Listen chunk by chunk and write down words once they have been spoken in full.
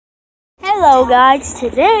Hello guys,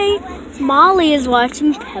 today Molly is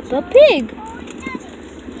watching Peppa Pig.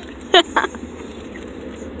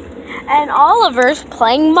 And Oliver's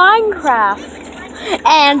playing Minecraft.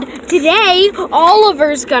 And today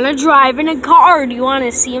Oliver's gonna drive in a car. Do you want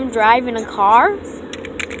to see him drive in a car?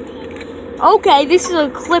 Okay, this is a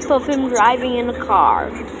clip of him driving in a car.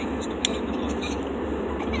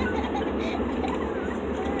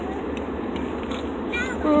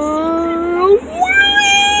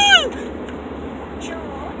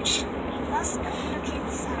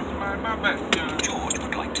 George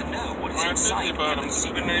would like to know what is inside Peppa's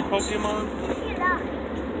secret Pokemon?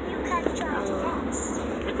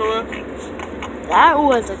 That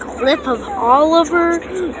was a clip of Oliver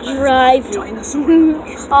driving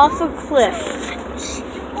off a cliff.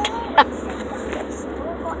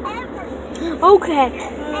 Okay.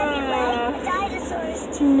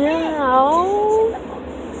 Now,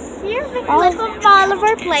 here's the clip of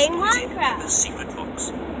Oliver playing Minecraft. The secret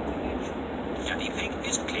box. Daddy Pig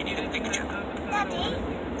is clearly the picture. Daddy,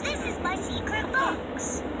 this is my secret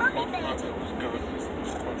box. Mommy made it.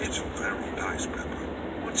 It's very nice, Peppa.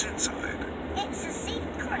 What's inside? It's a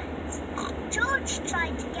secret. George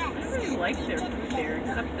tried to guess. I really like their food there,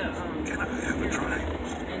 except the Can I have a try?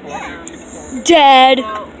 dead.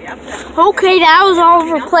 well, yep. Okay, that was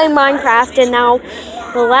Oliver playing Minecraft, and now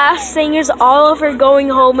the last thing is Oliver going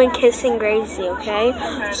home and kissing Gracie, okay?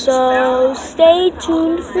 So stay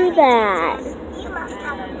tuned for that. You must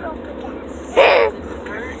have a proper guess.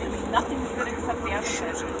 Nothing's good except the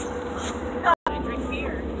outside. I drink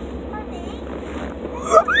beer.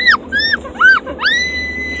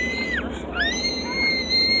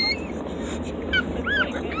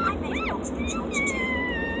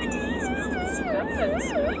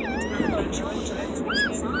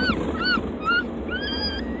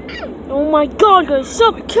 Oh my god, guys,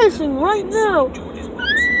 stop kissing right now!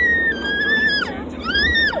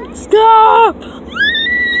 Stop!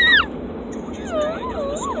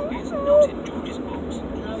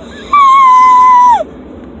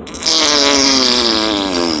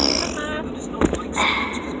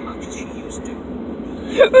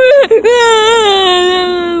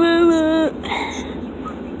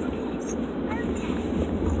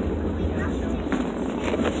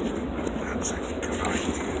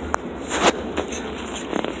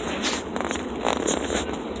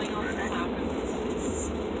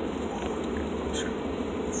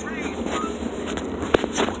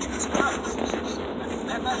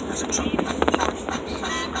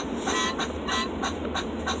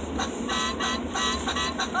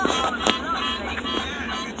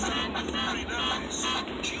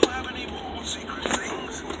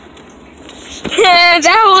 Yeah,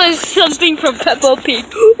 that was something from Peppa Pig.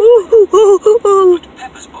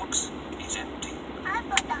 Peppa's box is empty. I've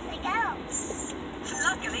got nothing else.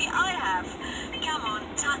 Luckily, I have. Come on,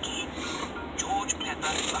 tuck in. George, Peppa,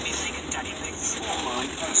 Mummy Pig and Daddy Pig all mine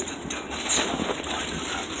pasta donuts. I don't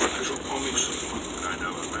have a special box, but I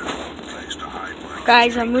know a very good place to hide my...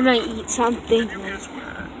 Guys, I'm gonna eat something. Can you guess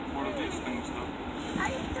where? What are these things, though? Are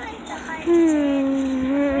you going to hide No!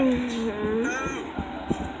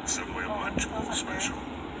 Somewhere much more special.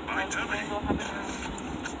 My tummy. I'm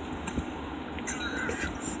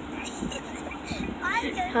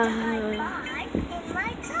going to hide mine in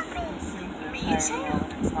my tummy. Me too.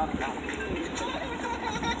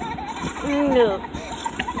 No.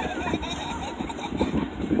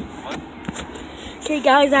 Okay,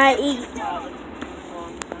 guys, I eat.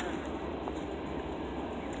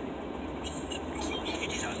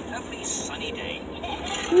 It is a lovely sunny day.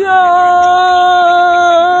 You're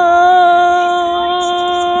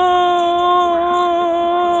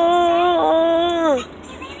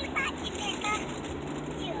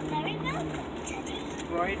very welcome, Teddy.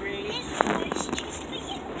 Embroidery. This is